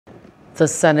The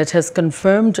Senate has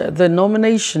confirmed the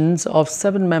nominations of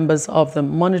 7 members of the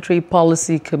Monetary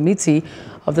Policy Committee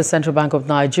of the Central Bank of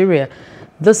Nigeria.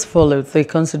 This followed the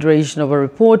consideration of a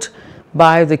report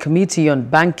by the Committee on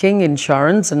Banking,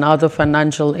 Insurance and Other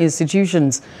Financial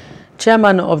Institutions.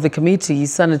 Chairman of the committee,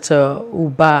 Senator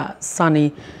Uba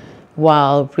Sani,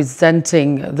 while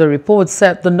presenting the report,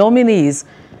 said the nominees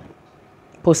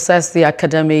possess the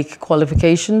academic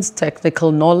qualifications,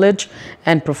 technical knowledge,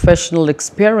 and professional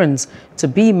experience to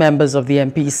be members of the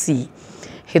MPC.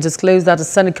 He disclosed that the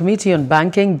Senate Committee on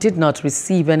Banking did not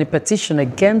receive any petition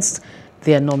against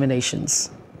their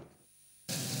nominations.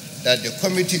 That the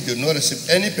committee did not receive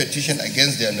any petition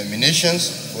against their nominations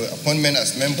for appointment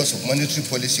as members of Monetary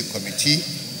Policy Committee,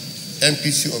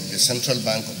 MPC of the Central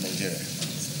Bank of Nigeria.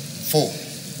 4.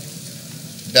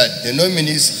 That the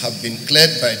nominees have been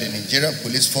cleared by the Nigeria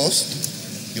Police Force,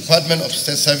 Department of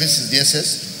State Services,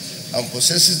 DSS, and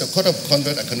possesses the Code of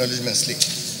Conduct Acknowledgement Slip.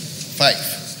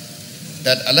 5.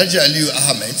 That Alhaji Aliyu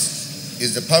Ahmed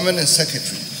is the Permanent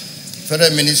Secretary,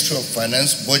 Federal Ministry of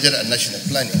Finance, Budget and National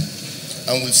Planning,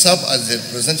 and will serve as the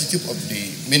representative of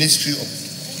the Ministry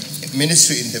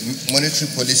in the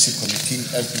Monetary Policy Committee,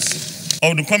 MPC.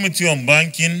 Of the Committee on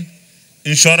Banking,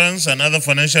 Insurance and Other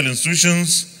Financial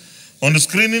Institutions, on the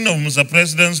screening of Mr.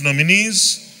 President's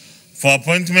nominees for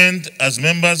appointment as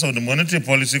members of the Monetary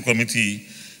Policy Committee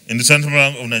in the Central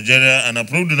Bank of Nigeria, and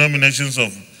approved the nominations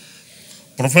of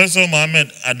Professor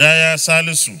Mohammed Adaya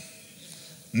Salisu,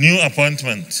 new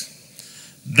appointment;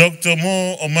 Dr.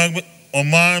 Mo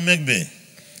Omar Megbe,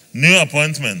 new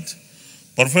appointment;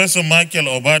 Professor Michael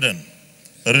Obadan,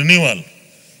 renewal;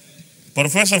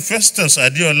 Professor Festus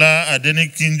Adiola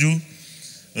Adeni Kinju,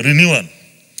 renewal;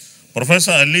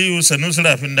 Professor Aliyu Sanusi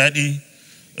Rafindadi,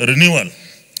 renewal;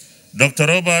 Dr.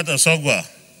 Robert Asogwa,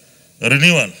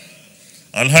 renewal;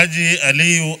 Alhaji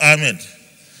Aliyu Ahmed,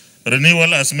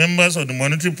 renewal as members of the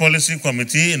Monetary Policy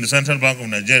Committee in the Central Bank of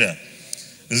Nigeria.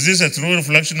 Is this a true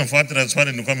reflection of what transpired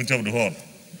in the Committee of the Whole?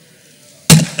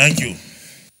 Thank you.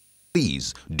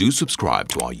 Please do subscribe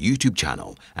to our YouTube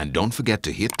channel and don't forget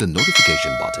to hit the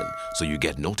notification button so you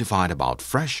get notified about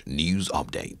fresh news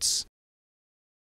updates.